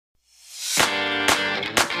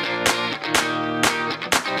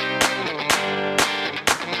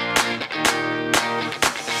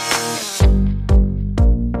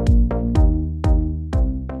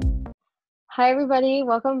Hi, everybody.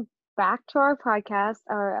 Welcome back to our podcast,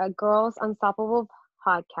 our Girls Unstoppable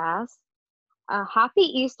podcast. Happy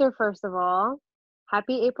Easter, first of all.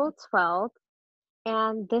 Happy April 12th.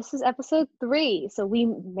 And this is episode 3. So we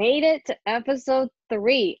made it to episode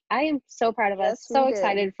 3. I am so proud of us. Yes, So we did.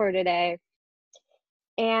 excited for today.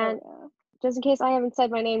 And Oh, just in case I haven't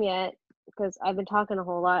said my name yet, because I've been talking a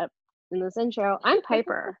whole lot in this intro, I'm yeah.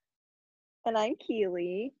 Piper. And I'm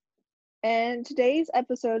Keely. And today's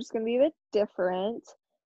episode is going to be a bit different.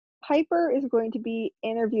 Piper is going to be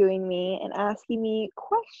interviewing me and asking me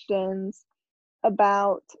questions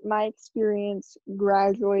about my experience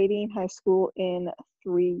graduating high school in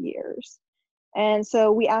 3 years. And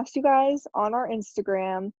so we asked you guys on our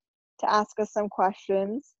Instagram to ask us some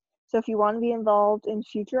questions. So if you want to be involved in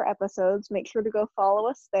future episodes, make sure to go follow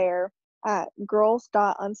us there at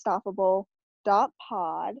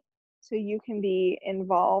girls.unstoppable.pod so you can be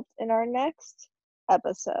involved in our next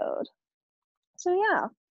episode. So yeah.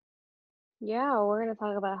 Yeah, we're going to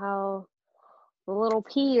talk about how the little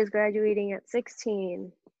P is graduating at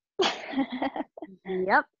 16.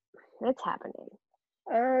 Yep, it's happening.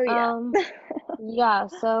 Oh yeah. Yeah,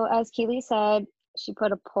 so as Keely said, she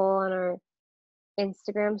put a poll on our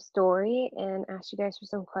Instagram story and asked you guys for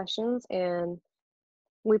some questions. And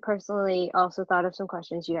we personally also thought of some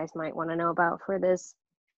questions you guys might want to know about for this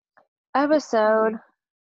episode.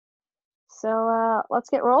 So let's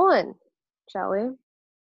get rolling, shall we?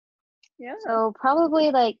 Yeah. So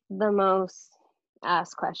probably like the most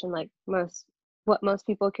asked question, like what most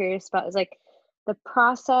people are curious about is like the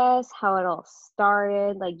process, how it all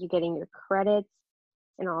started, like you getting your credits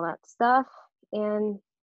and all that stuff, and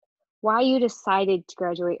why you decided to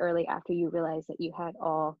graduate early after you realized that you had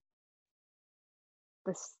all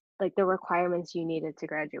this, like the requirements you needed to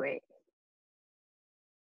graduate.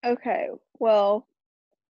 Okay. Well,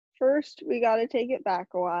 first we got to take it back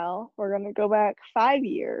a while. We're going to go back 5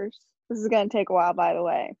 years. This is going to take a while, by the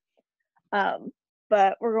way.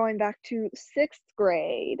 But we're going back to 6th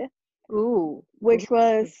grade, Ooh. which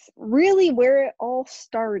was really where it all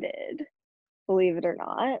started, believe it or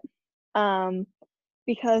not.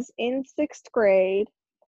 Because in 6th grade,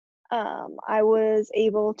 I was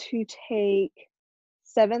able to take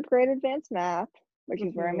 7th grade advanced math, which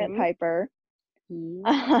is where I met Piper,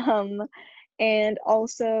 and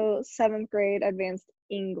also 7th grade advanced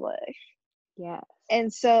English. Yes.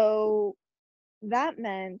 And so that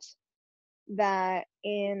meant that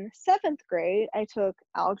in 7th grade, I took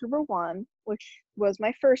Algebra 1, which was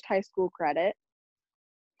my first high school credit,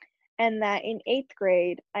 and that in 8th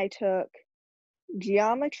grade, I took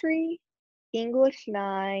Geometry, English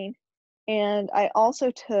 9, and I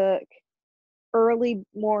also took early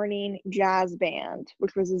morning jazz band,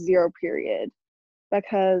 which was a 0 period,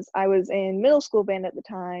 because I was in middle school band at the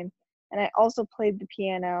time, and I also played the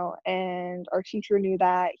piano, and our teacher knew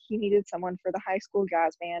that he needed someone for the high school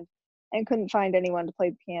jazz band and couldn't find anyone to play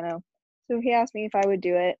the piano. So he asked me if I would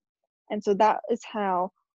do it. And so that is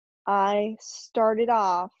how I started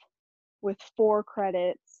off with 4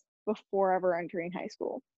 credits before ever entering high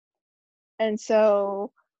school. And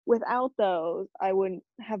so without those, I wouldn't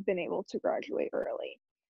have been able to graduate early.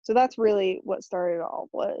 So that's really what started it all,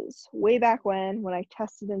 was way back when I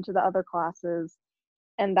tested into the other classes,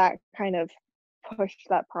 and that kind of pushed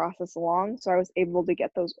that process along. So I was able to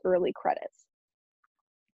get those early credits.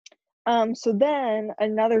 So then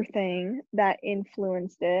another thing that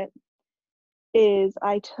influenced it is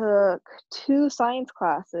I took 2 science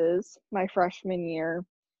classes my freshman year,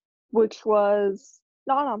 which was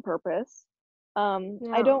not on purpose. I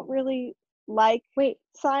don't No. really like Wait,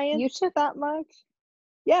 you science took that much.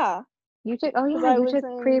 Yeah, oh because yeah, you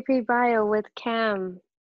took pre bio with Cam.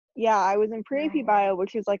 I was in pre-AP bio,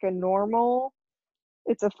 which is like a normal,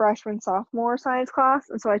 it's a freshman sophomore science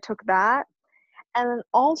class, and so I took that. And then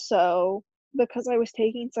also because I was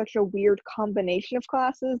taking such a weird combination of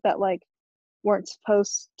classes that like weren't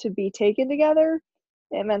supposed to be taken together,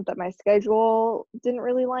 it meant that my schedule didn't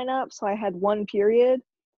really line up. So I had one period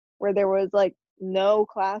where there was like no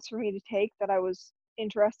class for me to take that I was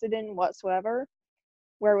interested in whatsoever,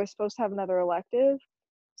 where I was supposed to have another elective.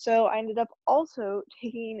 So I ended up also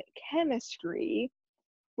taking chemistry,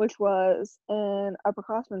 which was an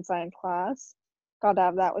upperclassman science class. Got to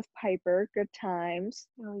have that with Piper. Good times.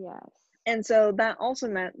 Oh yes. And so that also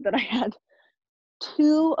meant that I had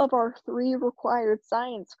 2 of our 3 required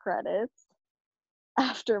science credits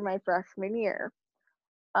after my freshman year.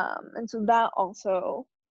 And so that also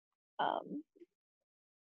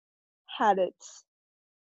had its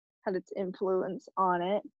influence on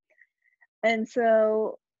it. And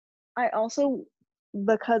so I also,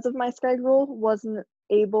 because of my schedule, wasn't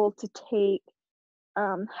able to take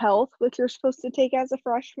health, which you're supposed to take as a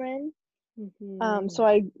freshman. So Mhm.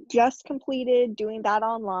 I just completed doing that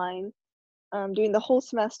online. Doing the whole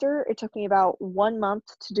semester, it took me about 1 month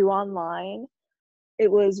to do online.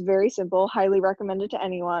 It was very simple, highly recommended to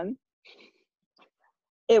anyone.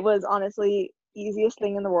 It was honestly easiest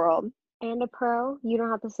thing in the world. And a pro, you don't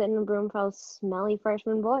have to sit in a room full of smelly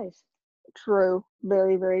freshman boys. True,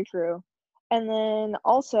 very, very true. And then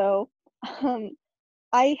also, um,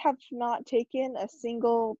 I have not taken a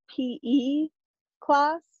single PE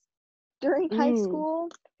class during high Mm. school.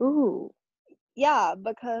 Ooh. Yeah,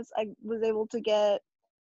 because I was able to get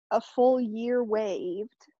a full year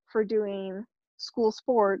waived for doing school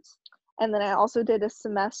sports. And then I also did a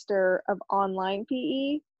semester of online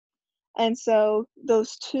PE. And so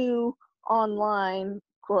those two online,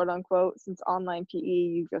 quote unquote, since online PE,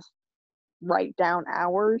 you just write down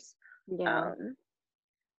hours. Yeah. Um,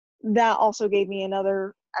 that also gave me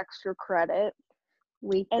another extra credit.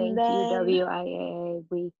 We And thank you, then, WIAA.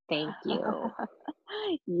 We thank you.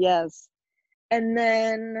 yes. And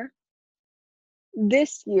then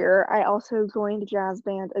this year, I also joined jazz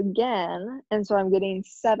band again. And so I'm getting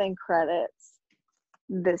 7 credits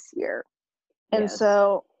this year. And Yes.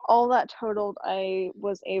 so all that totaled, I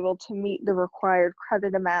was able to meet the required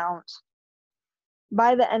credit amount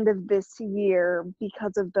by the end of this year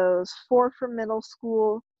because of those 4 from middle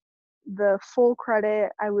school, the full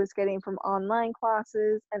credit I was getting from online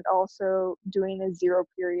classes, and also doing a 0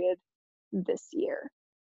 period this year.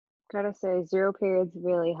 Gotta say, zero periods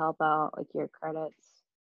really help out like your credits.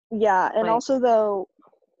 Yeah, and Like, also though,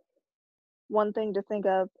 one thing to think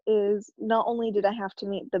of is not only did I have to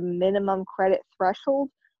meet the minimum credit threshold,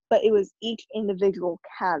 but it was each individual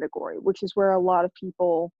category, which is where a lot of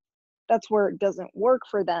people, that's where it doesn't work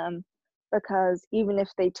for them, because even if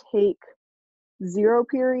they take 0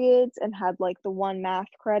 periods and had like the one math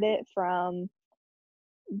credit from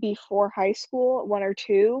before high school, 1 or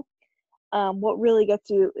 2, what really gets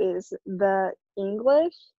you is the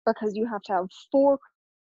English, because you have to have 4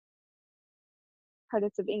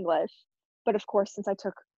 credits of English. But of course, since I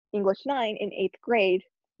took English 9 in 8th grade,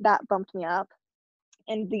 that bumped me up.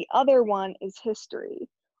 And the other one is history,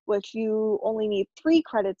 which you only need 3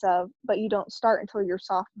 credits of, but you don't start until your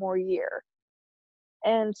sophomore year.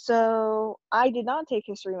 And so I did not take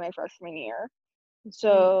history my freshman year. mm,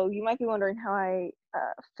 So you might be wondering how I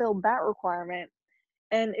filled that requirement.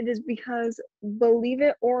 And it is because, believe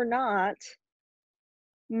it or not,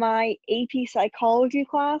 my AP psychology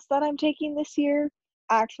class that I'm taking this year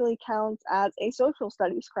actually counts as a social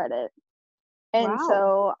studies credit. And wow.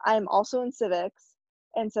 so I'm also in civics.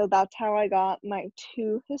 And so that's how I got my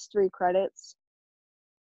 2 history credits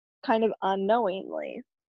kind of unknowingly.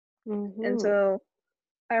 And Mhm. so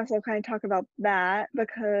I also kind of talk about that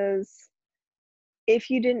because if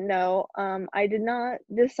you didn't know, I did not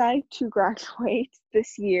decide to graduate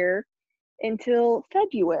this year until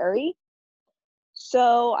February.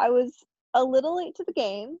 So I was a little late to the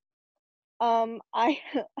game. I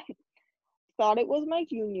thought it was my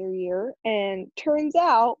junior year, and turns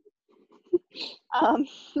out, um,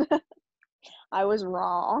 I was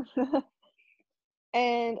wrong.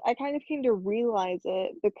 And I kind of came to realize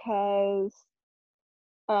it because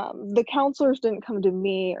the counselors didn't come to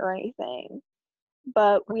me or anything,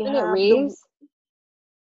 but we Wasn't it have the, Reeves?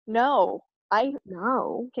 no, I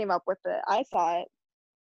No. came up with it. I saw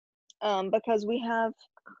it, because we have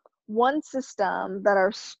one system that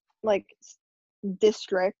our like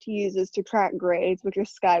district uses to track grades, which is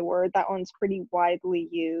Skyward. That one's pretty widely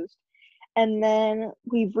used. And then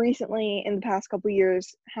we've recently, in the past couple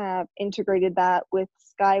years, have integrated that with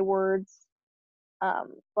Skyward's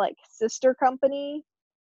like sister company,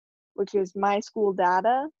 which is My School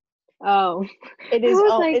Data. Oh. It I is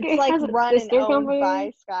was like, it's it like has a run and sister owned company?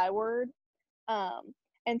 by Skyward.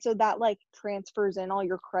 And so that like transfers in all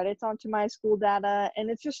your credits onto My School Data, and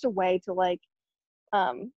it's just a way to like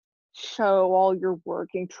um show all your work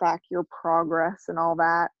and track your progress and all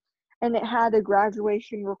that. And it had a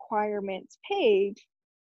graduation requirements page,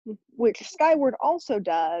 which Skyward also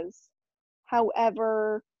does.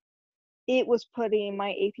 However, it was putting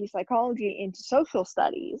my AP psychology into social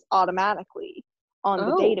studies automatically on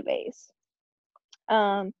the Oh. database.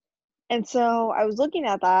 Um, and so I was looking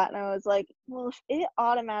at that and I was like, well, if it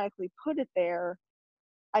automatically put it there,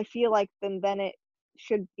 I feel like then it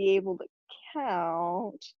should be able to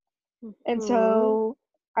count. And Mhm. so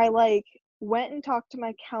I like went and talked to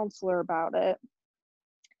my counselor about it.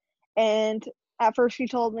 And at first she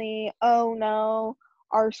told me, oh no,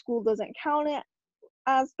 our school doesn't count it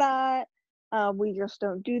as that. We just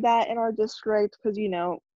don't do that in our district because,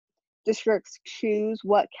 districts choose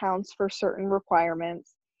what counts for certain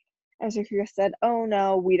requirements. And so she just said, "Oh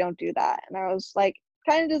no, we don't do that." And I was like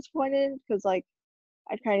kind of disappointed because like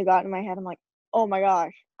I kind of got in my head, I'm like, "Oh my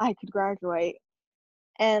gosh, I could graduate."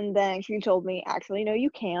 And then she told me, "Actually, no, you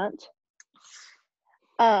can't."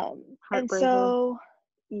 And Heartbreaking. so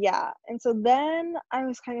yeah, and so then I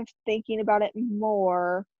was kind of thinking about it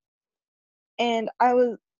more, and I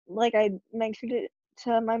was like, I mentioned it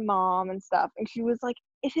to my mom and stuff, and she was like,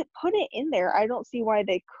 "If it put it in there, I don't see why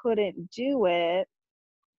they couldn't do it."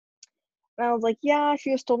 And I was like, "Yeah,"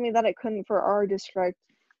 she just told me that it couldn't for our district.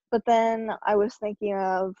 But then I was thinking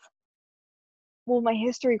of, well, my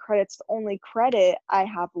history credit's the only credit I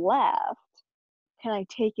have left. Can I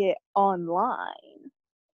take it online?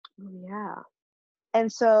 Oh, yeah.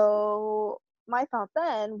 And so my thought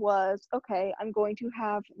then was, okay, I'm going to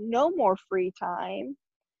have no more free time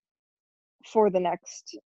for the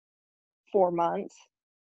next 4 months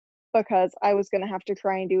because I was going to have to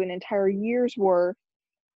try and do an entire year's worth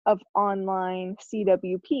of online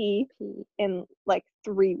CWP P. in like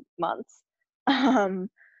 3 months. Um,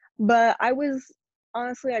 but I was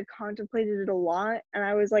honestly, I contemplated it a lot and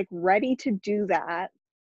I was like ready to do that,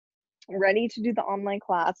 ready to do the online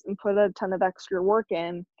class and put a ton of extra work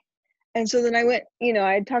in. And so then I went,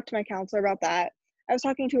 I had talked to my counselor about that. I was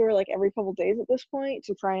talking to her like every couple days at this point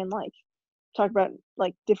to try and like talk about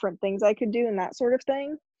like different things I could do and that sort of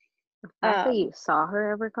thing. The fact that Um, you saw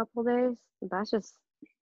her every couple days, that's just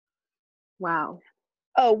wow.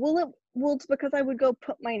 oh, it's because I would go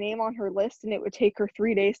put my name on her list and it would take her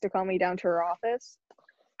 3 days to call me down to her office.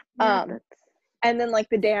 Yeah, Um, that's and then like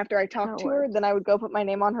the day after I how talked it to her, works. then I would go put my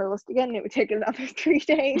name on her list again and it would take another 3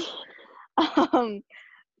 days. Um,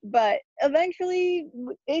 but eventually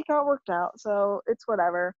it got worked out, so it's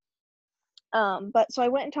whatever. But so I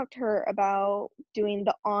went and talked to her about doing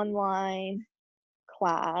the online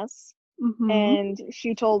class, Mhm. and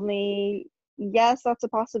she told me, yes, that's a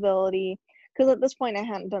possibility. Because at this point, I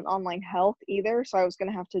hadn't done online health either, so I was going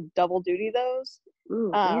to have to double duty those.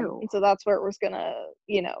 Ooh, ew. And so that's where it was going to,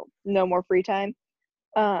 no more free time.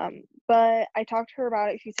 But I talked to her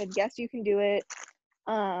about it. She said, yes, you can do it.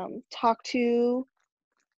 Talk to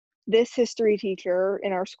this history teacher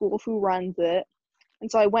in our school who runs it.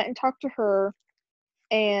 And so I went and talked to her,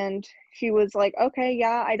 and she was like, okay,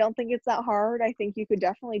 yeah, I don't think it's that hard. I think you could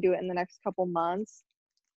definitely do it in the next couple months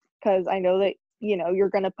because I know that, you're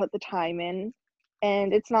going to put the time in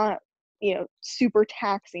and it's not, super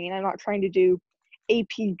taxing. I'm not trying to do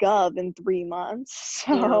AP Gov in 3 months.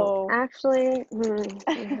 Ew. So, Actually,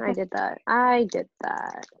 I did that. I did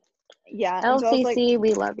that. yeah. And so I was like, LCC,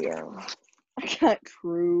 we love you.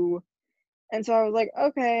 true. And so I was like,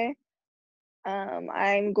 okay,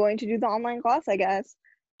 I'm going to do the online class, I guess.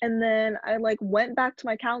 And then I like went back to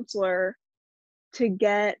my counselor to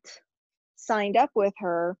get signed up with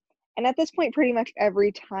her. And at this point, pretty much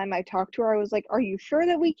every time I talked to her, I was like, are you sure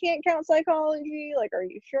that we can't count psychology? Like, are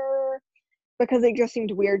you sure? Because it just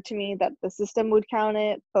seemed weird to me that the system would count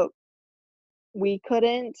it, but we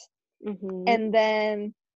couldn't. Mhm. And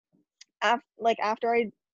then after I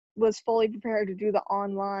was fully prepared to do the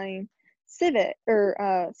online civic or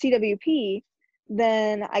CWP,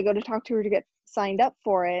 then I go to talk to her to get signed up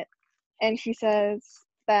for it. And she says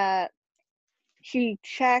that she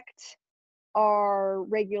checked our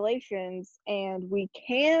regulations and we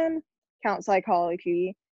can count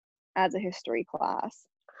psychology as a history class.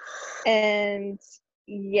 And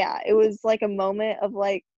yeah, it was like a moment of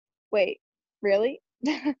like, wait, really?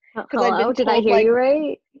 Because I'd Hello, been did I told hear like, you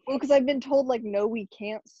right? well, because I've been told like, no, we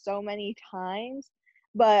can't so many times.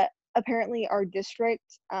 But apparently, our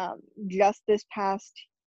district just this past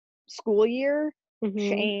school year Mhm.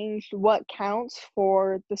 changed what counts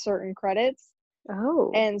for the certain credits.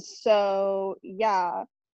 Oh. And so, yeah.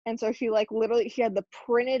 And so she like literally she had the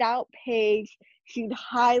printed out page. She'd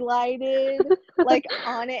highlighted like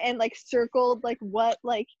on it and like circled like what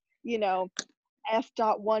like, you know,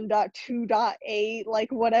 F.1.2.8,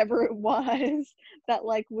 like whatever it was that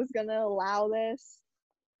like was gonna allow this.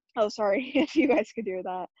 Oh, sorry if you guys could hear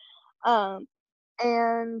that. Um,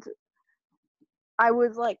 and I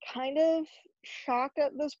was like kind of shocked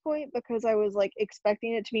at this point because I was like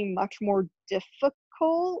expecting it to be much more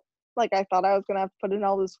difficult. Like I thought I was gonna have to put in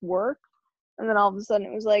all this work, and then all of a sudden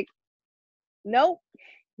it was like, nope.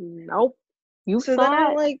 Nope. You So then I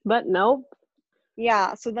thought, like, but nope.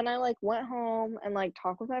 yeah. So then I like went home and like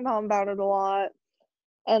talked with my mom about it a lot,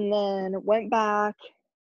 and then went back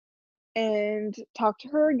and talked to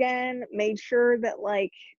her again. Made sure that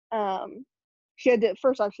like she had to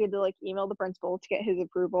first off she had to like email the principal to get his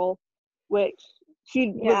approval, which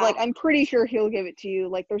she was Yeah. like, I'm pretty sure he'll give it to you,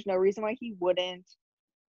 like there's no reason why he wouldn't.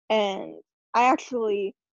 And I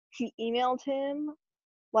actually she emailed him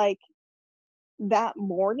like that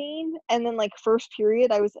morning, and then, like, first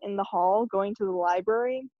period, I was in the hall going to the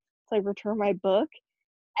library to, like, return my book,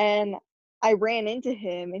 and I ran into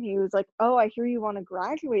him, and he was like, "Oh, I hear you wanna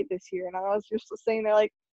graduate this year," and I was just sitting there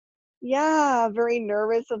like, "Yeah," very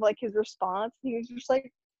nervous of, like, his response, and he was just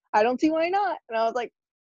like, "I don't see why not," and I was like,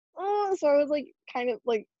 "Oh," so I was, like, kind of,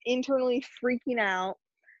 like, internally freaking out,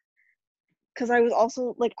 'cause I was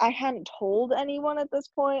also like, I hadn't told anyone at this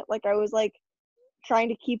point, like, I was, like, trying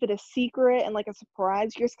to keep it a secret and, like, a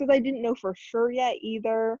surprise just 'cause I didn't know for sure yet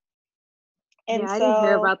either, and Yeah, I didn't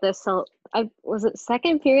hear so about this till I was it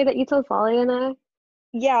second period that you told Folly and I?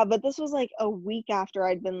 yeah, but this was, like, a week after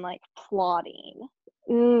I'd been, like, plotting,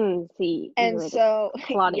 See, you and were the so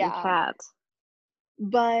plotting yeah, cat.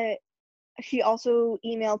 but she also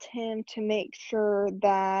emailed him to make sure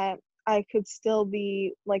that I could still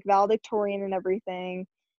be, like, valedictorian and everything,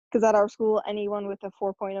 because at our school, anyone with a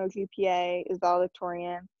 4.0 GPA is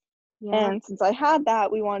valedictorian, Yep. and since I had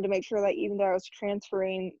that, we wanted to make sure that even though I was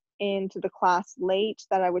transferring into the class late,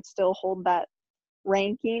 that I would still hold that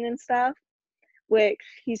ranking and stuff, which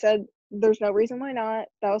he said there's no reason why not,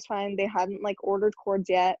 that was fine, they hadn't, like, ordered cords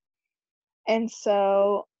yet, and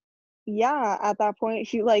so yeah, at that point,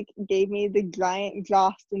 she, like, gave me the giant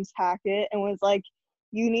Jostens packet and was like,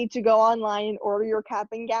 "You need to go online and order your cap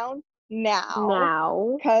and gown now,"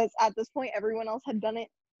 Now, because at this point, everyone else had done it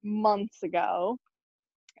months ago,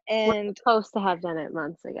 we're and supposed to have done it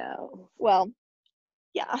months ago. well,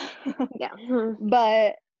 yeah. Yeah.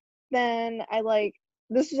 But then I, like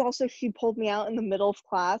this was also she pulled me out in the middle of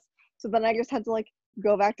class, so then I just had to, like,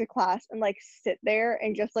 go back to class and, like, sit there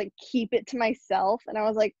and just, like, keep it to myself, and I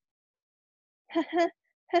was like,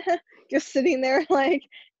 just sitting there, like,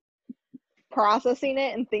 processing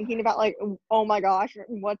it and thinking about, like, "Oh my gosh,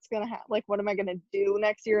 what's gonna like, what am I gonna do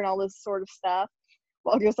next year?" and all this sort of stuff,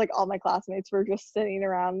 while just, like, all my classmates were just sitting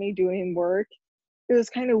around me doing work. It was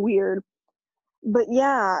kinda weird. But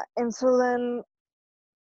yeah, and so then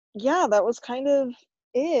yeah, that was kind of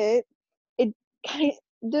it. It kind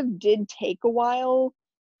of did take a while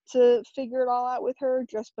to figure it all out with her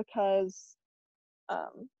just because,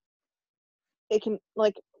 um, it can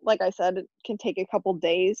like I said, it can take a couple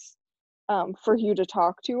days, for you to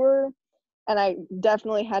talk to her, and I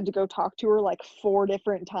definitely had to go talk to her, like, 4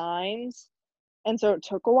 different times, and so it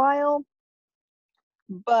took a while,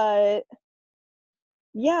 but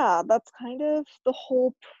yeah, that's kind of the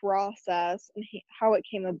whole process and how it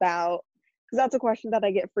came about. Because that's a question that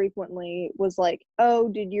I get frequently was like, "Oh,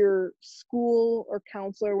 did your school or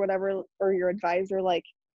counselor, whatever, or your advisor, like,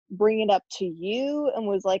 bring it up to you and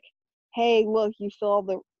was like, 'Hey, look, you fill all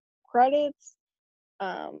the credits?'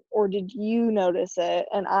 Or did you notice it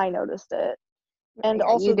and I noticed it?" And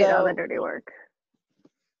Yeah, you also did all the though, dirty work.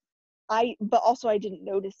 I didn't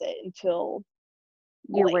notice it until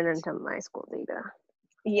You went late. into my school data.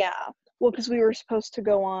 Yeah. Well, because we were supposed to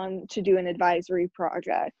go on to do an advisory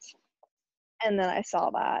project, and then I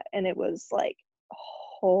saw that, and it was like,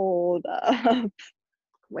 "Hold up."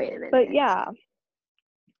 Wait a But minute. yeah,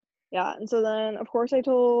 yeah, and so then, of course, I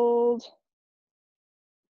told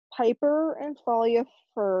Piper and Thalia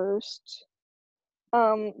first.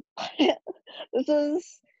 Um, this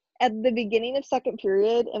is at the beginning of second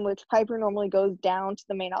period in which Piper normally goes down to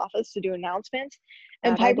the main office to do announcements,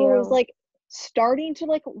 and That I Piper was, do. like, starting to,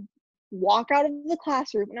 like, walk out of the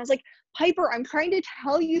classroom, and I was like, "Piper, I'm trying to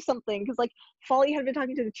tell you something," because like, Folly had been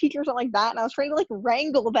talking to the teacher or something like that, and I was trying to, like,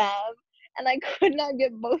 wrangle them, and I could not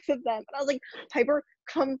get both of them, and I was like, "Piper,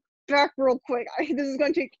 come back real quick, this is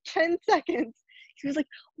gonna take 10 seconds." She was like,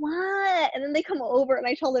 "What?" And then they come over, and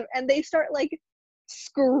I tell them, and they start, like,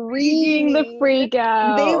 Being the screaming. freak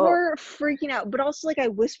They out. were freaking out, but also, like, I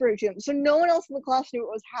whispered it to them, so no one else in the class knew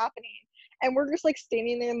what was happening, and we're just, like,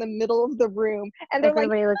 standing there in the middle of the room, and they're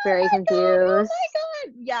like, Everybody looked "Oh very my god, oh confused. my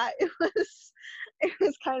god!" Yeah, it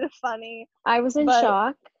was kind of funny, I was in but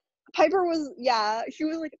shock. Piper was yeah, she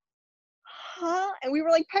was like, "Huh?" And we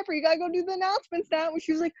were like, "Piper, you gotta go do the announcements now," and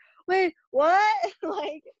she was like, "Wait, what?"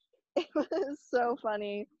 Like, it was so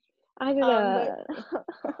funny, I did but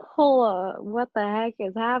a whole what the heck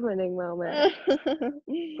is happening moment,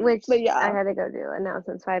 which but I yeah. had to go do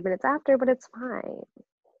announcements 5 minutes after, but it's fine.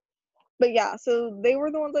 But yeah, so they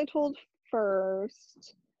were the ones I told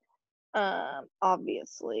first,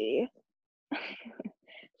 obviously.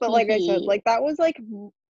 But Hee like I said, hee. like that was like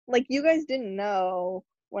like you guys didn't know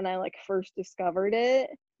when I like first discovered it.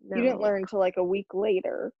 You didn't No. learn until like a week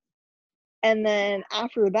later. And then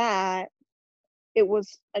after that, it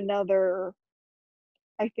was another,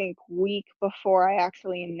 I think, week before I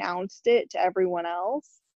actually announced it to everyone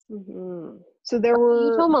else. Mhm. So there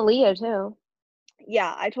You were told Malia too.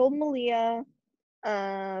 yeah, I told Malia,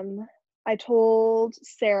 um I told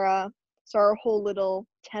Sarah, so our whole little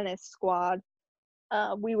tennis squad,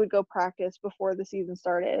 we would go practice before the season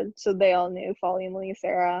started, so they all knew, Folly, Emily,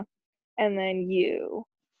 Sarah, and then you.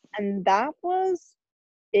 And that was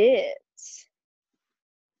it,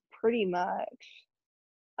 pretty much.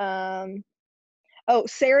 Um, oh,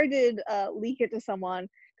 Sarah did leak it to someone,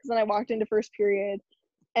 because then I walked into first period,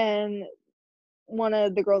 and one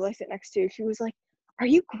of the girls I sit next to, she was like, "Are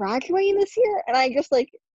you graduating this year?" And I just like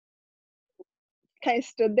kind of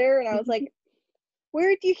stood there, and I was like, "Where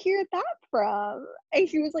did you hear that from?" And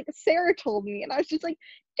she was like, "Sarah told me," and I was just like,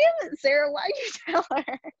 "Damn it, Sarah, why'd you tell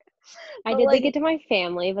her?" I But did leak like, it to my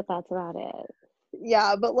family, but that's about it.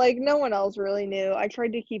 yeah, but like no one else really knew. I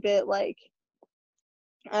tried to keep it like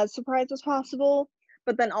as surprised as possible,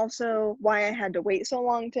 but then also why I had to wait so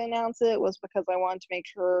long to announce it was because I wanted to make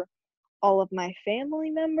sure all of my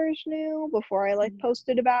family members knew before I like Mhm.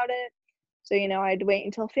 posted about it. So, I had to wait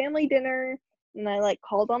until family dinner, and I like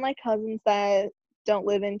called all my cousins that don't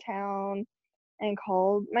live in town, and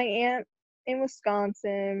called my aunt in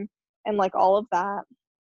Wisconsin, and like all of that,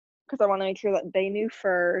 because I want to make sure that they knew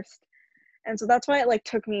first. And so that's why it like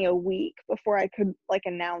took me a week before I could like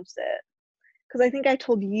announce it. Because I think I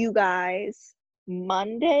told you guys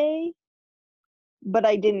Monday, but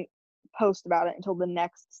I didn't post about it until the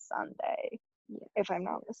next Sunday, Yes, if I'm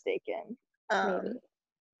not yes, mistaken. maybe.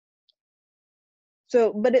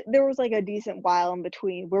 So, but there was like a decent while in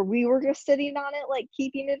between where we were just sitting on it, like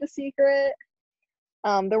keeping it a secret.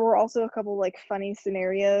 There were also a couple like funny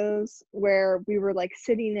scenarios where we were like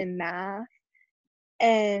sitting in math,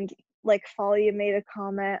 and like Falia made a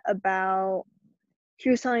comment about, she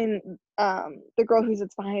was telling the girl who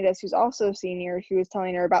sits behind us, who's also a senior, she was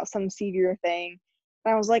telling her about some senior thing.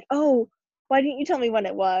 And I was like, "Oh, why didn't you tell me when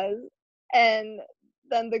it was?" And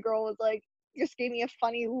then the girl was like, just gave me a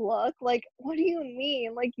funny look, like, "What do you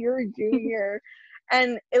mean? Like, you're a junior."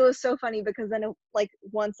 And it was so funny because then like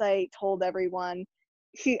once I told everyone,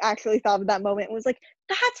 she actually thought of that moment and was like,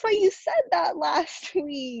 "That's why you said that last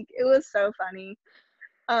week." It was so funny.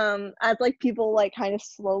 As like people like kind of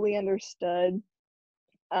slowly understood.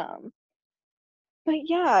 Um, but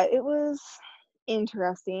yeah, it was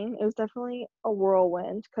interesting. It was definitely a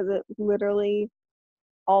whirlwind because it literally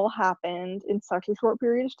all happened in such a short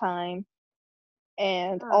period of time.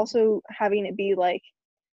 And Oh, also having it be like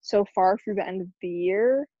so far through the end of the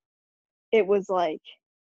year, it was like,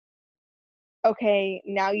 okay,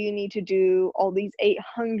 now you need to do all these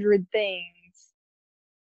 800 things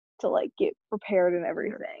to like get prepared and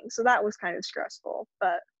sure. everything. So that was kind of stressful.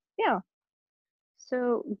 But yeah.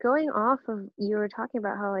 So going off of, you were talking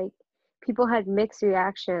about how like people had mixed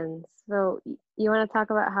reactions. So you want to talk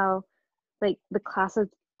about how like the class of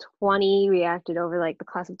 20 reacted over like the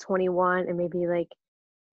class of 21, and maybe like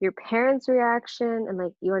your parents' reaction, and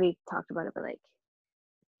like you already talked about it, but like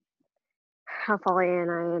how Folly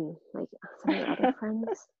and I and like some of your other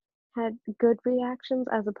friends had good reactions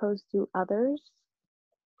as opposed to others.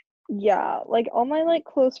 Yeah, like all my like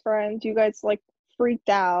close friends, you guys like freaked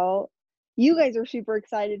out. You guys are super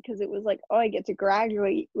excited because it was like, "Oh, I get to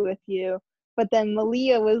graduate with you." But then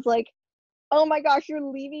Malia was like, "Oh my gosh, you're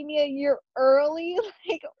leaving me a year early?"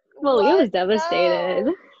 Like, Well, it what? was devastated.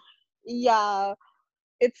 No. Yeah,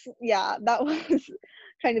 yeah, that was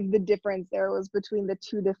kind of the difference there, was between the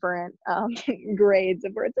two different grades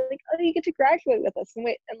of where it's like, "Oh, you get to graduate with us." And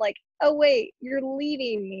wait, and like, "Oh wait, you're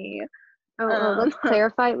leaving me." Oh, Um let's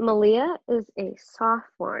clarify. Malia is a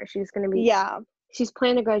sophomore. She's going to be, yeah. she's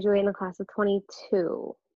planning to graduate in the class of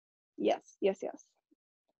 22. Yes, yes, yes.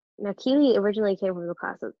 Now, Keely originally came from the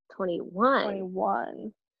class of 21.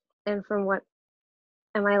 21. And from what,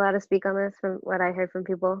 am I allowed to speak on this from what I heard from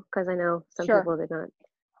people? Because I know some Sure. people did not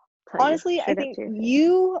tell you Honestly, I straight up think to your face.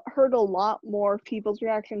 you heard a lot more of people's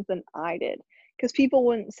reactions than I did, because people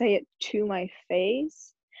wouldn't say it to my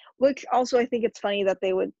face, which also I think it's funny that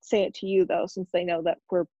they would say it to you, though, since they know that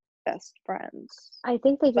we're best friends. I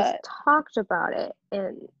think they just But talked about it,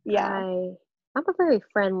 and yeah, I'm a very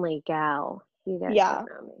friendly gal. You guys don't yeah.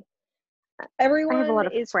 know me. I have a Everyone lot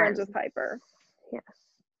of is friends friends. with Piper. Yes.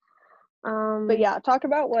 But Um. yeah, talk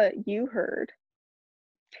about what you heard.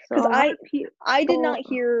 So Because a lot of I did not people.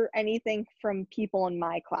 hear anything from people in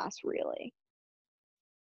my class, really.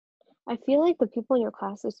 I feel like the people in your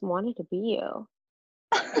class just wanted to be you.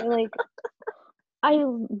 I like.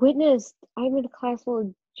 I'm in a class full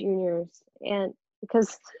of juniors, and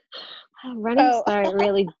because running Oh, start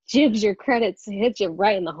really jibs your credits, hits you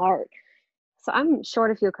right in the heart. So I'm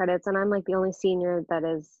short a few credits, and I'm like the only senior that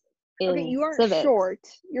is okay, in you aren't civics. short.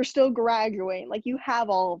 You're still graduating. Like, you have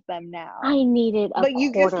all of them now. I needed a But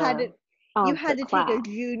you just had to, quarter. You of the had to take a class.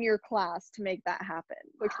 junior class to make that happen,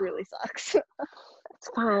 which really sucks. It's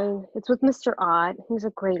fine. It's with Mr. Odd. He's a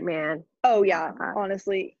great man. Oh Oh yeah, my god.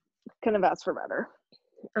 honestly, couldn't have asked for better.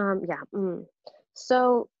 Yeah.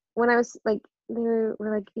 So when I was like, they were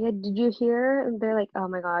like, yeah, did you hear? And they're like, oh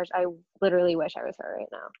my gosh, I literally wish I was her right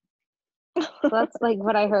now. So that's like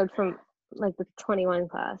what I heard from like the 21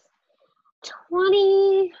 class.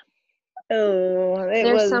 20. Oh, it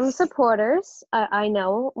There's some was supporters. I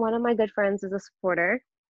know one of my good friends is a supporter,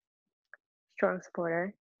 strong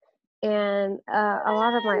supporter. And a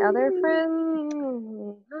lot of my other friends,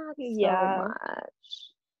 not so yeah,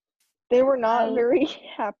 much. they were not I very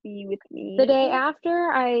happy with The me. day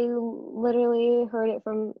after, I literally heard it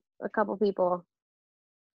from a couple people.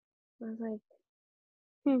 I was like,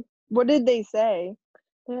 hmm. What did they say?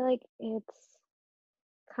 They're like, it's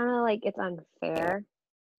kind of like it's unfair,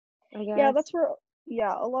 I Yeah, guess. that's where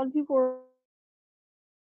yeah, a lot of people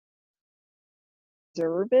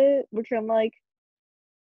deserve it, which I'm like,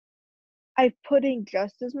 I've put in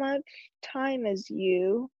just as much time as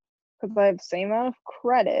you because I have the same amount of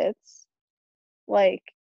credits. Like,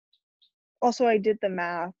 also I did the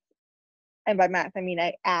math, and by math I mean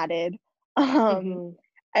I added. Um, Hmm.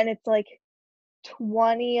 and it's like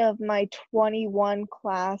 20 of my 21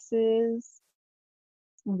 classes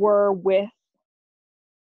were with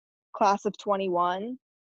class of 21.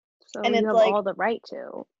 So And you it's have like, all the right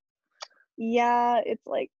to. yeah, it's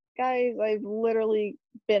like, guys, I've literally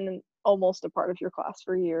been almost a part of your class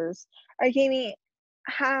for years. I gave me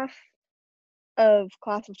half of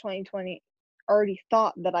class of 2020 already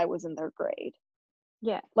thought that I was in their grade.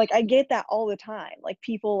 Yeah. Like I get that all the time. Like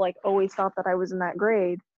people like always thought that I was in that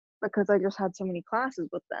grade because I just had so many classes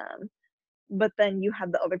with them. But then you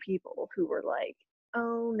had the other people who were like,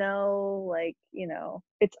 "Oh no, like,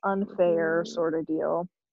 it's unfair Hmm. sort of deal."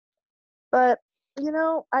 But,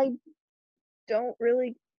 I don't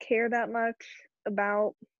really care that much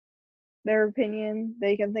about their opinion.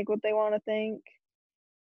 They can think what they want to think,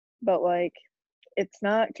 but like it's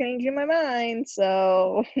not changing my mind,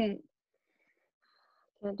 so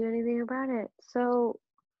Can't do anything about it. So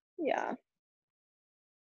yeah.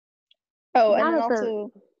 Oh, and now then that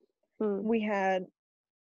also hmm, we had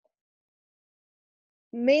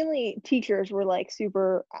mainly teachers were like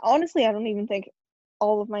super honestly, I don't even think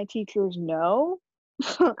all of my teachers know.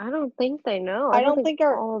 I don't think they know. I I don't don't think think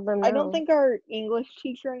our all of them I don't know. think our English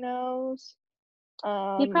teacher knows.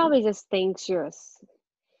 He Um, probably just thinks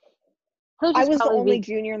he'll I just was the probably only be,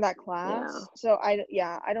 junior in that yeah. class, so I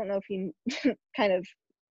don't know if he kind of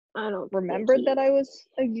I don't think remembered he that I was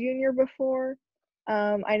a junior before.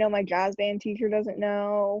 I know my jazz band teacher doesn't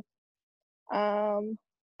know. Um,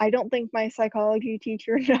 I don't think my psychology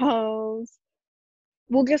teacher knows.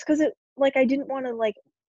 Well, just because it like I didn't want to like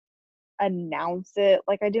announce it.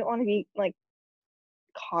 Like I didn't want to be like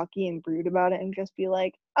cocky and rude about it and just be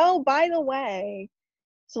like, "Oh, by the way."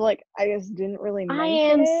 So like I just didn't really I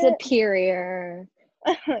mention am it. superior.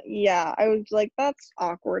 Yeah, I was like, "That's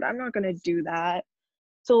awkward. I'm not gonna do that."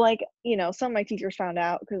 So like, some of my teachers found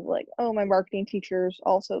out because like, oh, my marketing teacher's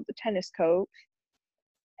also the tennis coach,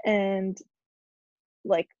 and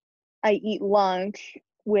like, I eat lunch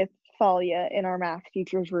with Thalia in our math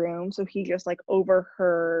teacher's room, so he just like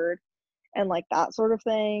overheard and like that sort of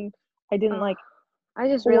thing. I didn't Oh, like I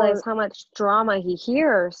just realized or how much drama he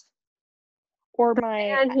hears. or The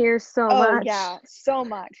my man hears so oh much. yeah, so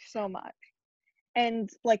much, so much. And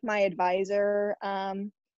like my advisor,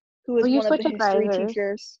 who Oh, was you one of switch the history advisors.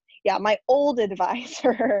 teachers, yeah, my old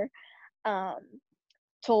advisor, um,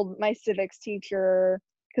 told my civics teacher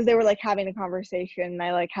because they were like having a conversation and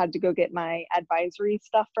I like had to go get my advisory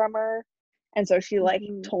stuff from her. And so she like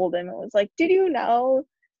Hmm. told him, it was like, "Did you know?"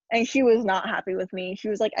 And she was not happy with me. She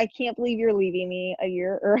was like, "I can't believe you're leaving me a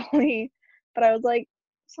year early." But I was like,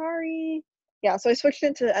 "Sorry." Yeah, so I switched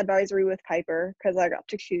into advisory with Piper because I got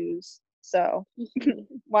to choose. So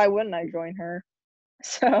why wouldn't I join her?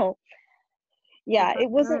 So It's yeah, about it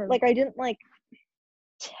wasn't time. like I didn't like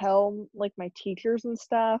tell like my teachers and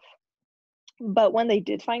stuff, but when they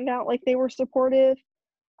did find out, like they were supportive.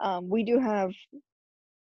 We do have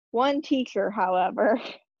one teacher, however,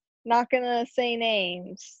 not gonna say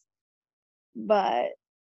names, but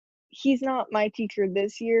he's not my teacher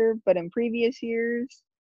this year, but in previous years,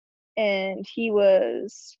 and he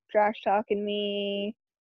was trash talking me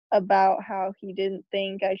about how he didn't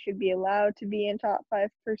think I should be allowed to be in top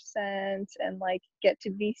 5% and like get to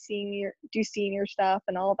be senior, do senior stuff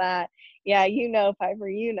and all that. Yeah, Piper,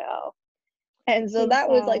 you know. And It so seems that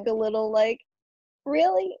was like sad. a little like,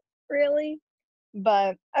 really? Really?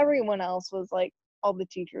 But everyone else was like, all the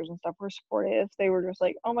teachers and stuff were supportive. They were just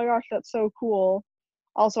like, "Oh my gosh, that's so cool."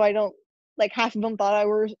 Also, I don't like half of them thought I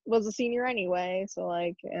was a senior anyway. So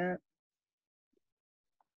like, yeah.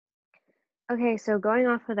 Okay, so going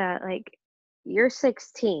off of that, like you're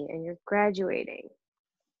 16 and you're graduating.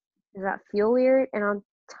 Does that feel weird? And on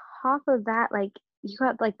top of that, like you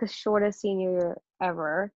got like the shortest senior year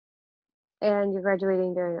ever, and you're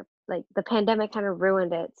graduating during like the pandemic kind of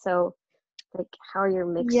ruined it. So like, how are your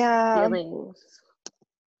mixed Yeah, feelings?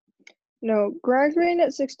 no, graduating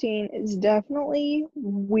at 16 is definitely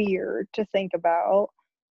weird to think about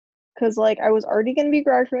because, like, I was already going to be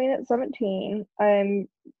graduating at 17. I'm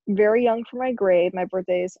very young for my grade. My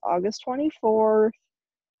birthday is August 24th.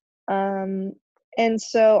 Um, and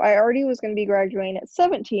so I already was going to be graduating at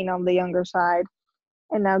 17 on the younger side,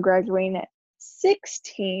 and now graduating at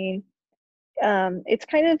 16. It's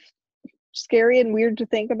kind of scary and weird to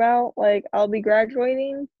think about. Like, I'll be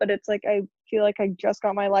graduating, but it's like I feel like I just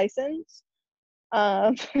got my license.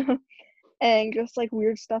 Um, and just like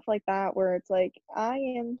weird stuff like that where it's like I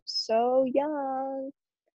am so young,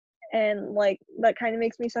 and like that kind of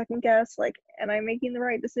makes me second guess, like, am I making the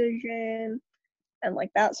right decision, and like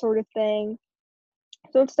that sort of thing.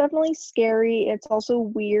 So it's definitely scary. It's also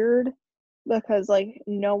weird because like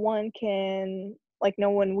no one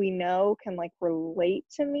we know can like relate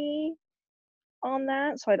to me on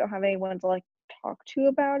that, so I don't have anyone to like talk to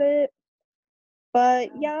about it. But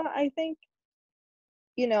yeah, I think,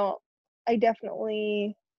 you know, I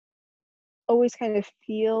definitely always kind of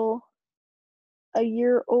feel a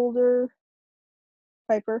year older.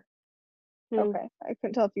 Piper? Hmm. Okay, I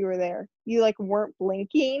couldn't tell if you were there. You like weren't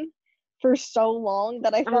blinking for so long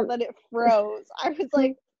that I thought I'm that it froze. I was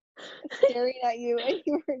like staring at you and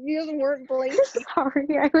you just weren't blinking. sorry,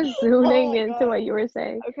 I was Oh zooming my into god. what you were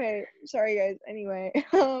saying. Okay, sorry guys. Anyway,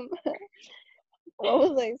 what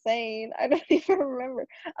was I saying? I don't even remember.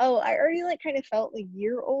 Oh, I already like kind of felt a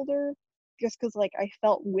year older just because like I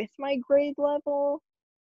felt with my grade level.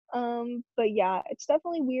 But yeah, it's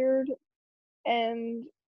definitely weird, and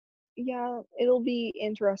yeah, it'll be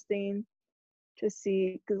interesting to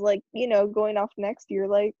see because, like, going off next year,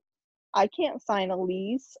 like, I can't sign a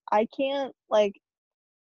lease. I can't like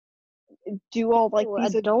do all like Ooh,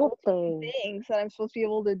 these adult adult thing. things that I'm supposed to be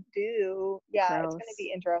able to do. Yeah, it's gonna Gross.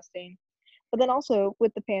 be interesting. But then also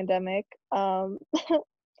with the pandemic,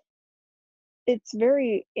 it's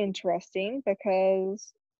very interesting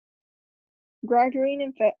because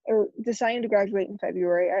graduating or deciding to graduate in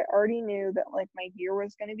February, I already knew that like my year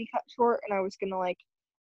was gonna be cut short and I was gonna like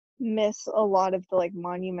miss a lot of the like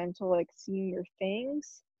monumental like senior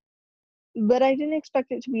things. But I didn't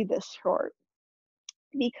expect it to be this short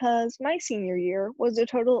because my senior year was a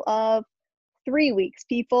total of 3 weeks,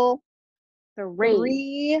 people. 3.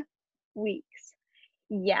 3 weeks.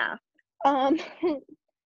 Yeah. Um,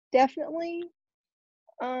 definitely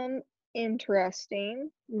interesting,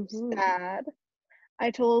 Mm-hmm. sad.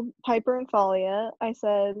 I told Piper and Thalia, I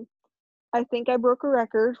said, I think I broke a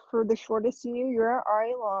record for the shortest senior year at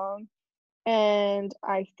RA Long, and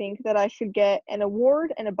I think that I should get an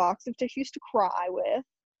award and a box of tissues to cry with.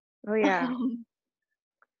 Oh yeah. Um,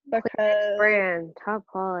 Kleenex because brand, top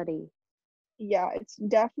quality. yeah, it's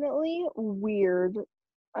definitely weird.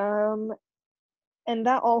 Um, and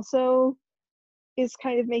that also is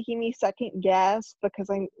kind of making me second guess because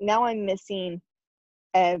I'm missing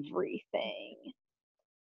everything.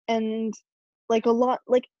 And like a lot,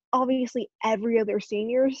 like obviously every other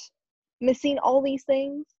senior's missing all these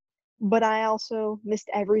things, but I also missed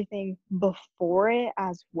everything before it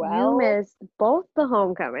as You well. missed both the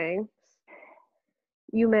homecomings.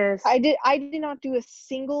 You missed I did not do a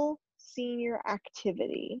single senior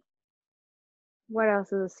activity. what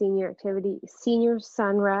else is a senior activity? Senior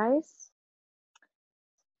sunrise.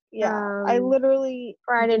 Yeah, I literally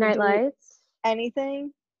Friday didn't Night do Lights.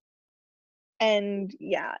 anything. And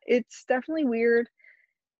yeah, it's definitely weird.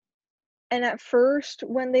 And at first,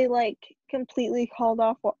 when they like completely called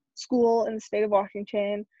off school in the state of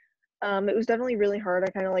Washington, it was definitely really hard.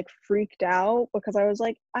 I kind of like freaked out because I was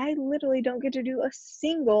like, I literally don't get to do a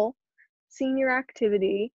single senior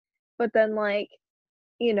activity. But then, like,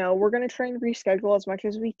 we're gonna try and reschedule as much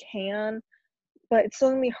as we can, but it's still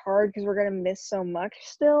gonna be hard because we're gonna miss so much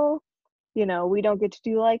still. We don't get to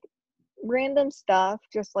do like random stuff,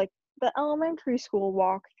 just like the elementary school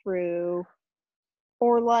walkthrough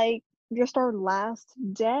or like just our last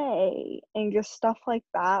day and just stuff like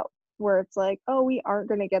that where it's like, oh, we aren't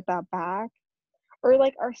going to get that back. Or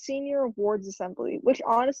like our senior awards assembly, which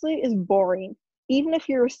honestly is boring, even if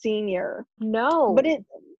you're a senior. But No,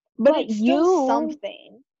 but it's still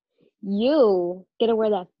something. you get to wear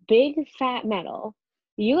that big fat medal.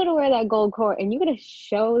 You got to wear that gold cord, and you got to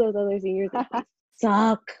show those other seniors that they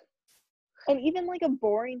suck. And even like a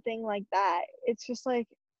boring thing like that, it's just like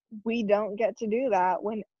we don't get to do that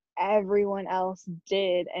when everyone else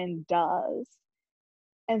did and does.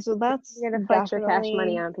 And so that's You're gonna flex your cash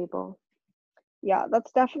money definitely, on people. yeah,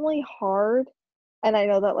 that's definitely hard. And I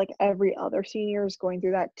know that like every other senior is going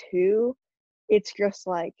through that too. It's just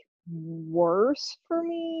like worse for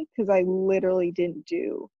me because I literally didn't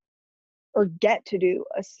do or get to do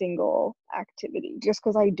a single activity just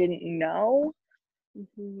because I didn't know.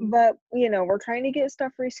 Hmm. But, we're trying to get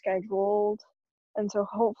stuff rescheduled. And so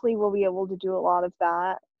hopefully we'll be able to do a lot of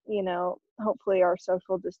that. Hopefully our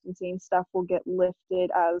social distancing stuff will get lifted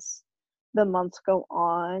as the months go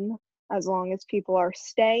on, as long as people are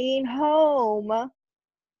staying home.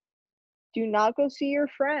 Do not go see your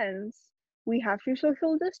friends. We have to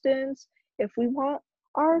social distance if we want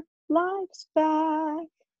our lives back.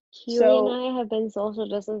 Keely and So, I have been social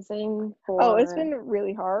distancing oh, it's for been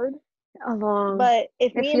really hard. a long, But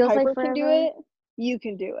if it me and feels like Piper can do forever. it, you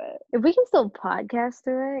can do it. If we can still podcast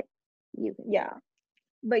through it, you can do Yeah.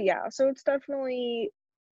 But yeah, so it's definitely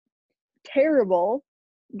terrible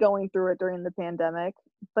going through it during the pandemic.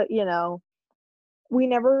 But, we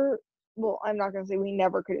never, well, I'm not going to say we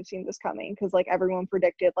never could have seen this coming because, like, everyone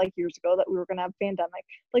predicted, like, years ago that we were going to have a pandemic.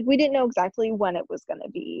 Like, we didn't know exactly when it was going to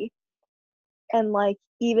be. And, like,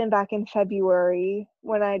 even back in February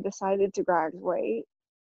when I decided to graduate,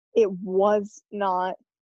 it was not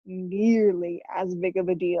nearly as big of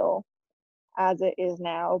a deal as it is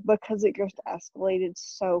now because it just escalated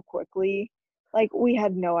so quickly. Like, we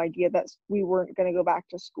had no idea that we weren't going to go back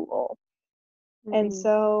to school. it. And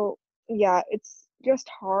so, yeah, it's just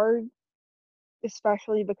hard,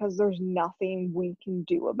 especially because there's nothing we can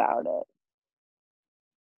do about it.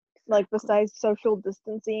 Like, Exactly. besides social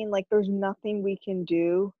distancing, like, there's nothing we can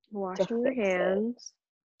do to Washing your fix it. hands.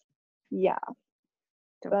 Yeah,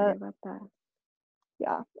 Don't forget but about that.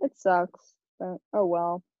 yeah, it sucks. But oh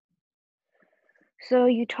well. So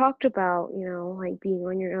you talked about, like being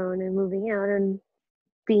on your own and moving out and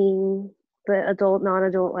being the adult,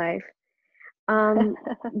 non-adult life. Um,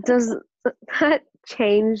 does that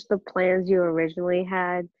change the plans you originally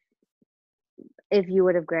had if you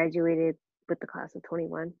would have graduated with the class of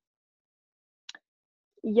 21?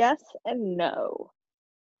 Yes and no.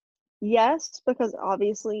 Yes, because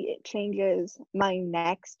obviously it changes my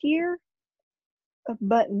next year,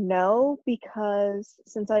 but no, because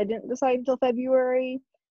since I didn't decide until February,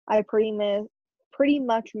 I pretty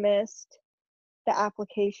much missed the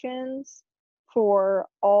applications for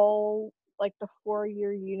all like the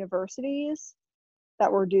 4-year universities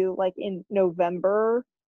that were due like in November.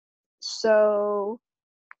 So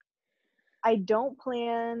I don't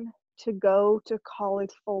plan to go to college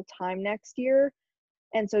full time next year.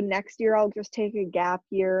 And so next year I'll just take a gap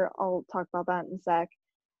year. I'll talk about that in a sec.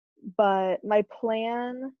 But my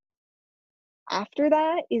plan after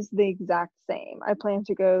that is the exact same. I plan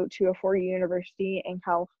to go to a 4-year university in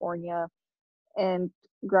California and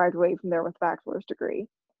graduate from there with a bachelor's degree.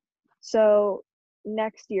 So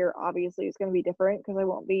next year obviously is going to be different because I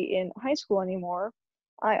won't be in high school anymore.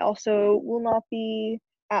 I also will not be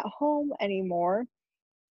at home anymore.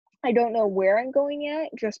 I don't know where I'm going yet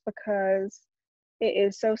just because it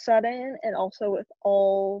is so sudden, and also with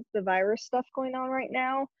all the virus stuff going on right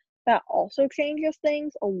now, that also changes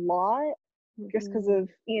things a lot just because Hmm. of,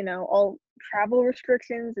 all travel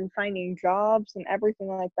restrictions and finding jobs and everything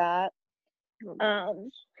like that. Oh my Um,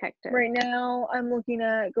 gosh, hectic. right now, I'm looking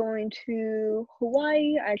at going to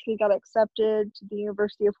Hawaii. I actually got accepted to the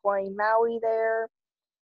University of Hawaii Maui there.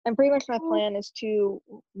 And pretty much my Oh, plan is to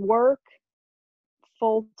work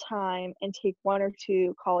full time and take 1 or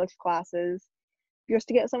 2 college classes just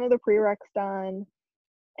to get some of the prereqs done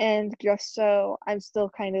and just so I'm still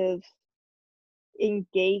kind of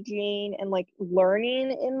engaging and like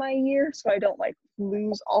learning in my year so I don't like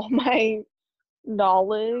lose all my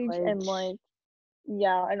knowledge and college. like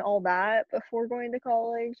yeah and all that before going to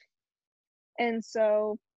college. And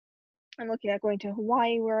so I'm looking at going to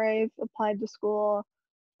Hawaii where I've applied to school.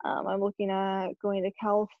 I'm looking at going to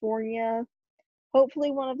California,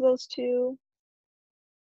 hopefully one of those two.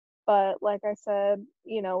 But like I said,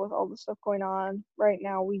 with all the stuff going on right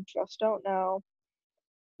now, we just don't know.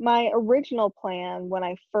 My original plan when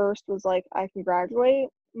I first was like, I can graduate,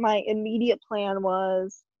 my immediate plan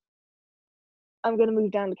was I'm going to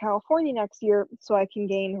move down to California next year so I can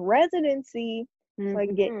gain residency so I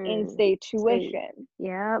can get in Hmm. state State. tuition,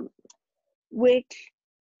 Yep. which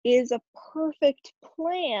is a perfect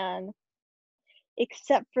plan,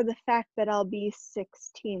 except for the fact that I'll be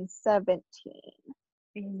 16, 17.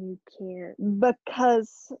 And you can't.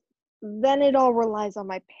 Because then it all relies on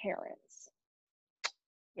my parents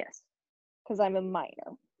Yes. because I'm a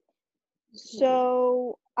minor.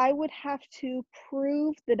 So I would have to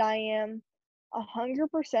prove that I am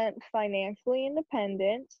 100% financially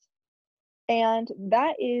independent, and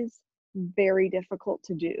that is very difficult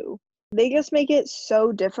to do. They just make it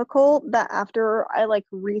so difficult that after I like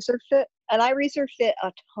researched it, and I researched it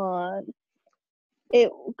a ton, it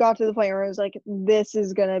got to the point where I was like, this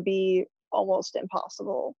is gonna be almost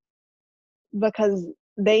impossible because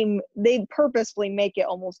they purposefully make it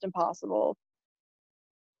almost impossible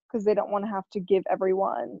because they don't want to have to give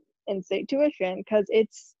everyone in-state tuition because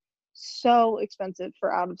it's so expensive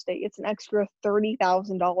for out of state. It's an extra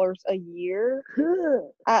 $30,000 a year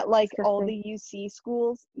at like all Disgusting. the UC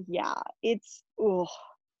schools. Yeah, it's ugh.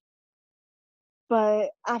 But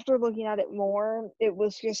after looking at it more, it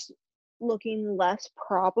was just looking less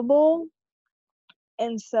probable.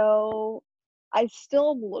 And so I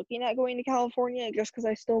still am looking at going to California just because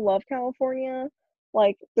I still love California.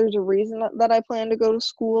 Like, there's a reason that I plan to go to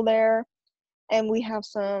school there. And we have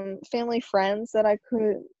some family friends that I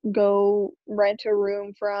could go rent a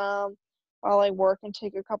room from while I work and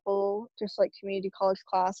take a couple just like community college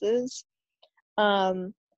classes.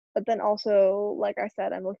 Um, but then also, like I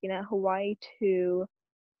said, I'm looking at Hawaii too.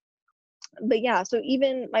 But yeah, so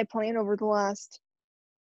even my plan over the last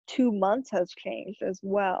 2 months has changed as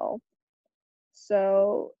well.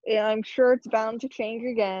 So yeah, I'm sure it's bound to change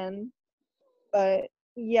again. But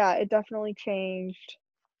yeah, it definitely changed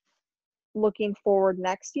looking forward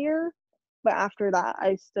next year. But after that,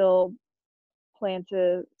 I still plan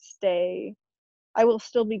to stay. I will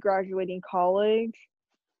still be graduating college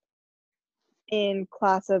in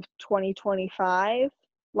class of 2025,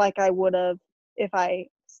 like I would have if I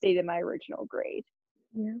stayed in my original grade.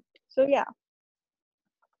 Yeah, So yeah,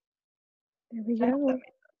 there we I hope that go. makes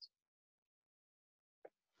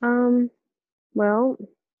Um, well,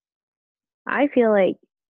 I feel like,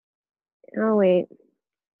 oh wait,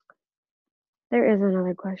 there is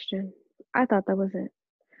another question. I thought that was it.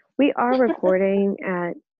 We are recording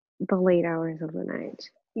at the late hours of the night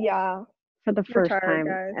yeah, for the we're first tired, time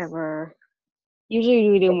guys. ever. Usually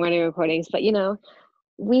we do morning recordings, but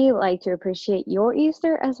we like to appreciate your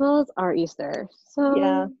Easter as well as our Easter.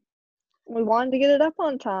 Yeah, So we wanted to get it up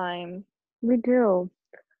on time. we do.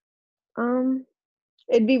 Um,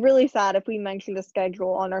 It'd be really sad if we mentioned the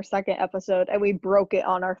schedule on our second episode and we broke it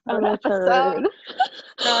on our on third the episode. third.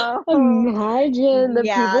 No. Imagine the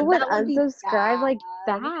Yeah, people would that would be unsubscribe like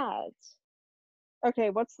bad. that. Okay,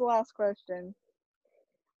 what's the last question?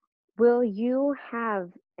 Will you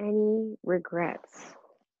have any regrets?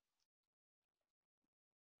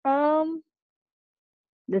 Um,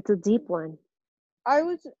 It's a deep one. I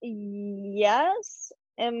was yes,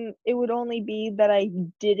 and it would only be that I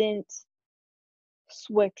didn't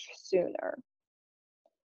switch sooner.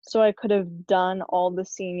 So I could have done all the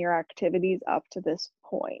senior activities up to this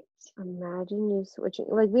point. Imagine you switching,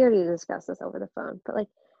 like we already discussed this over the phone, but like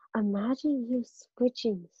imagine you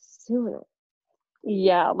switching sooner.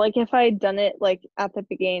 Yeah, like if I had done it like at the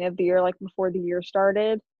beginning of the year, like before the year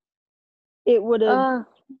started, it would have Uh,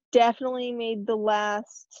 definitely made the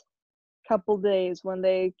last couple days when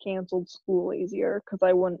they canceled school easier because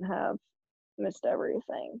I wouldn't have missed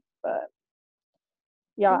everything. But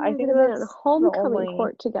yeah, you I guys would think have been on that's the homecoming only.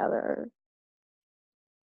 court together.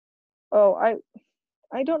 Oh,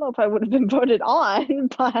 I don't know if I would have been voted on,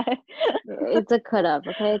 but It's a could have,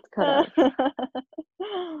 okay? It's could have.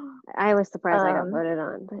 I was surprised I got um, voted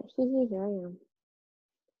on, but here I am.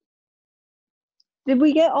 did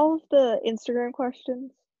we get all of the Instagram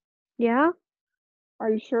questions? Yeah,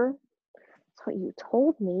 Are you sure? that's what you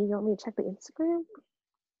told me. You want me to check the Instagram?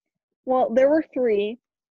 Well, there were three.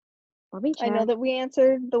 Let me I know check. that we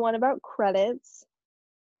answered the one about credits.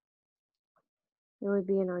 It would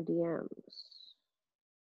be in our DMs.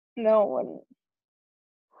 No one.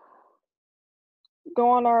 Go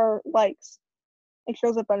on our likes. It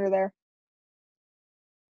shows up under there.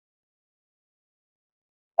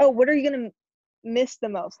 Oh, what are you gonna miss the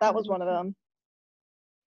most? That was one of them.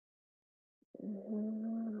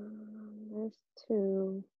 There's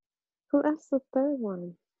two. Who asked the third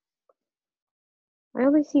one? I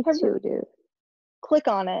only see Piper, two, dude. click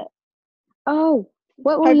on it. Oh,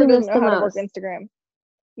 what will Piper you doesn't miss know the how to work most? Instagram.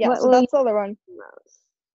 Yeah, What so will you that's the other one. miss the most?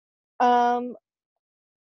 Um,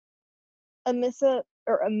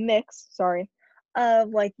 a mix, sorry, of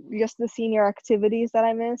like just the senior activities that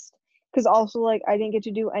I missed. Because also like I didn't get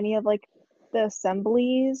to do any of like the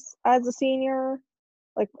assemblies as a senior,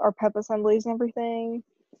 like our pep assemblies and everything,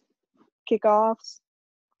 kickoffs,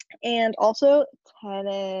 and also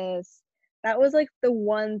tennis. That was like the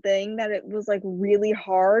one thing that it was like really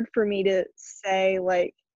hard for me to say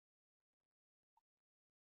like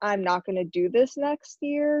I'm not gonna do this next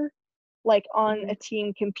year like, on Mhm. a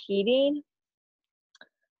team competing.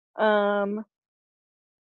 Um,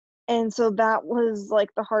 and so that was,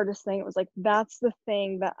 like, the hardest thing. It was like, that's the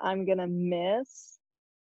thing that I'm gonna miss.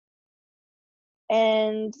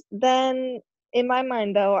 And then in my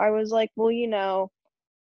mind, though, I was like, "Well,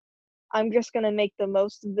 I'm just gonna make the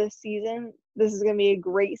most of this season. This is gonna be a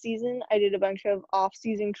great season." I did a bunch of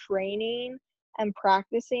off-season training and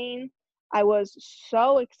practicing. I was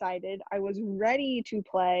so excited. I was ready to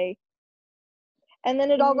play, and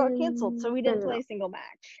then it all got canceled, so And we then didn't it play a single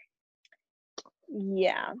match.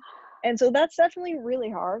 Yeah. And so that's definitely really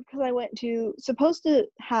hard because I went to supposed to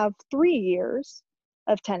have 3 years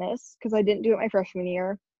of tennis because I didn't do it my freshman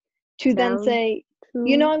year, to then down say, to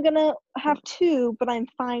I'm gonna have 2, but I'm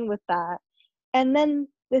fine with that. And then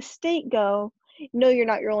the state go, "No, you're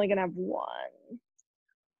not, you're only gonna have 1."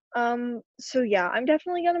 So yeah, I'm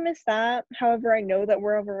definitely gonna miss that. However, I know that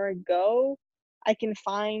wherever I go, I can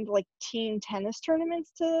find, like, team tennis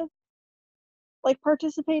tournaments to, like,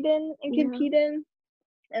 participate in and yeah. compete in,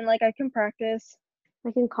 and, like, I can practice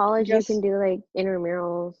Like in college, you can just do like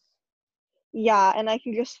intramurals. yeah, and I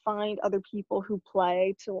can just find other people who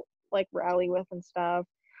play to, like, rally with and stuff.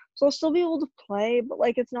 So I'll still be able to play, but,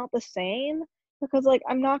 like, it's not the same because, like,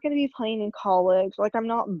 I'm not gonna be playing in college, like, I'm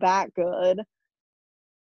not that good.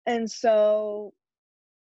 And so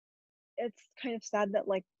it's kind of sad that,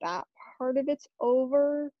 like, that part of it's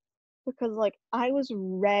over because, like, I was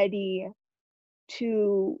ready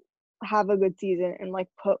to have a good season and, like,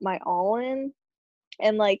 put my all in,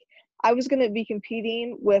 and, like, I was gonna be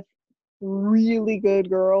competing with really good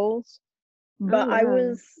girls, Oh but I yeah.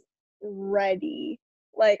 was ready.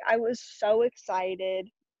 Like, I was so excited,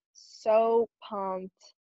 so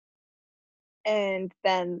pumped, and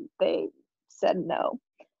then they said no.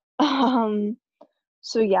 Um,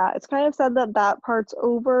 so yeah, it's kind of sad that that part's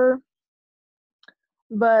over,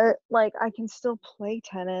 but, like, I can still play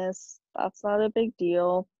tennis. That's not a big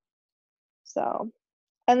deal. So,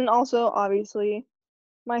 and then also, obviously,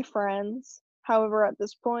 my friends. However, at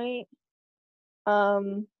this point,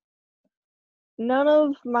 um, none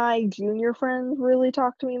of my junior friends really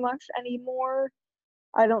talk to me much anymore.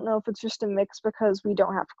 I don't know if it's just a mix because we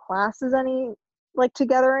don't have classes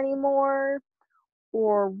together anymore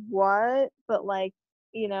or what, but, like,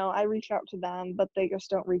 I reach out to them, but they just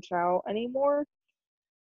don't reach out anymore.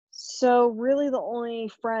 So, really the only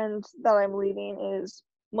friend that I'm leaving is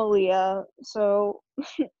Malia. So,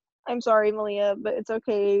 I'm sorry, Malia, but it's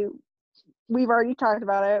okay. We've already talked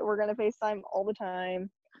about it. We're gonna FaceTime all the time.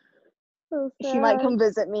 So She might sad. come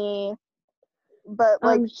visit me, but,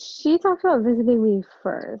 like, She talked about visiting me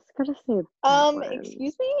first. Gotta say that one.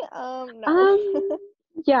 excuse me? No. Um,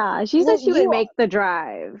 yeah, she said Well, she would make the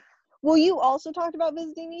drive. you also talked about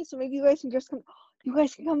visiting me, so maybe you guys can just come you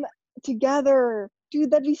guys can come together.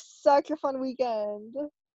 Dude, that'd be such a fun weekend.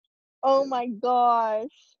 Oh my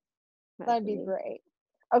gosh. That'd be Imagine great.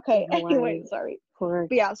 in Okay, anyway, Hawaii sorry. for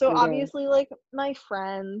But yeah, so 3 days. obviously, like, my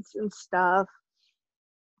friends and stuff,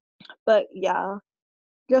 but yeah,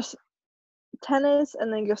 just tennis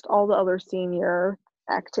and then just all the other senior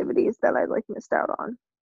activities that I, like, missed out on.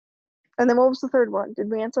 And then what was the third one? Did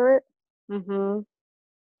we answer it? Mm-hmm.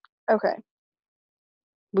 Okay.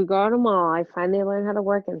 We got them all. I finally learned how to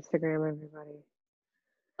work Instagram, everybody.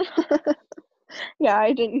 Yeah,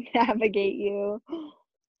 I didn't navigate you.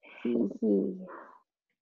 Hee hee.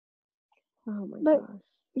 Oh my But gosh.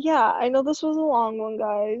 yeah, I know this was a long one,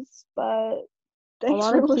 guys, but A thanks lot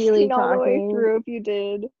for of Keely listening all the way talking. through if you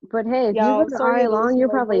did. But hey, if you've Yeah, been sorry you already had to long, listen to you're my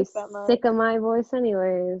probably voice that much. sick of my voice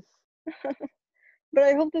anyways. But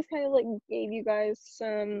I hope this kind of, like, gave you guys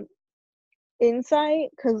some insight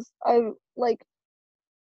because I, like,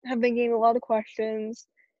 have been getting a lot of questions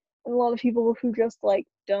and a lot of people who just, like,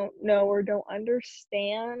 don't know or don't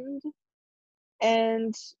understand.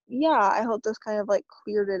 And yeah, I hope this kind of, like,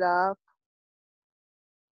 cleared it up.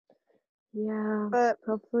 Yeah, But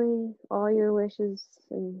hopefully all your wishes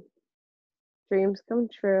and dreams come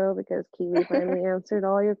true because Keely finally answered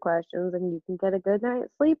all your questions and you can get a good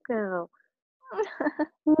night's sleep now.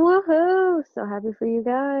 Woohoo! So happy for you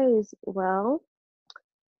guys. Well,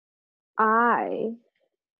 I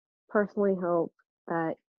personally hope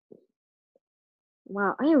that,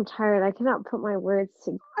 wow, I am tired. I cannot put my words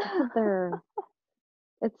together.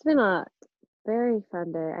 It's been a very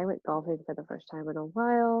fun day. I went golfing for the first time in a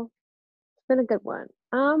while. It's been a good one.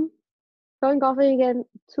 Going golfing again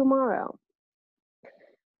tomorrow.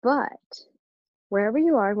 But wherever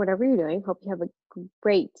you are and whatever you're doing, hope you have a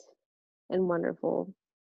great and wonderful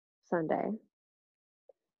Sunday.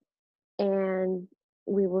 And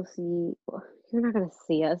we will see. You're not going to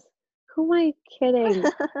see us. Who am I kidding?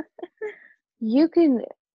 You can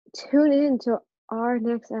tune in to our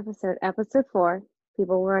next episode, episode 4.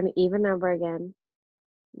 People, we're on an even number again.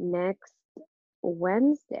 Next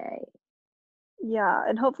Wednesday. Yeah,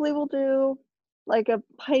 and hopefully we'll do like a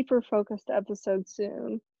hyper-focused episode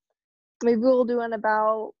soon. Maybe we'll do one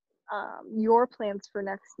about your plans for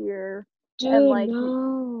next year and Dude, like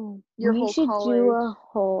no. your We whole should do college. a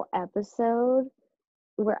whole episode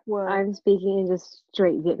where What? I'm speaking in just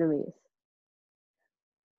straight Vietnamese.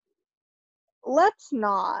 Let's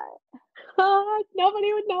not.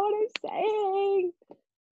 Nobody would know what I'm saying.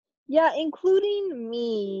 Yeah, including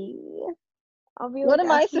me. I'll be What like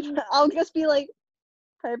am I asking. supposed? I'll just be like,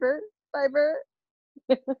 Piper, Piper,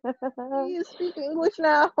 No. you speak English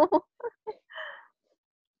now. I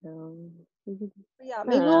Yeah, don't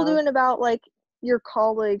maybe we'll do know. it about like your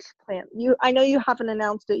college plan. I know you haven't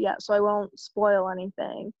announced it yet, so I won't spoil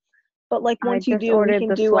anything. But like I once you just do, we ordered can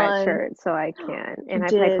the do one. sweatshirt so I can. You And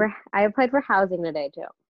did. I applied for housing today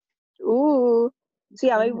too. Ooh. So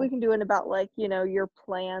yeah, maybe Yeah. we can do it about like, your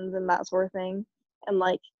plans and that sort of thing. And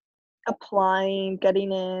like applying,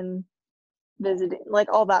 getting in, visiting,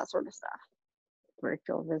 like all that sort of stuff.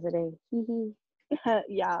 Virtual visiting. Hee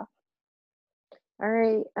Yeah. All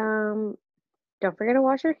right. Don't forget to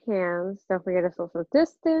wash your hands. Don't forget to social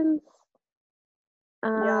distance.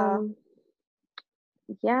 Yeah. Um,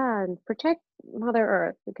 yeah, and protect Mother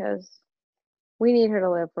Earth because we need her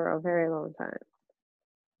to live for a very long time.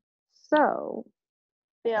 So,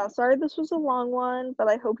 Yeah, sorry this was a long one, but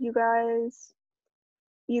I hope you guys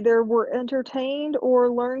either were entertained or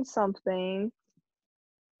learned something.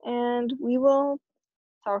 And we will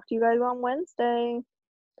talk to you guys on Wednesday.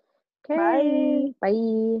 okay, Bye.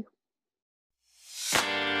 bye.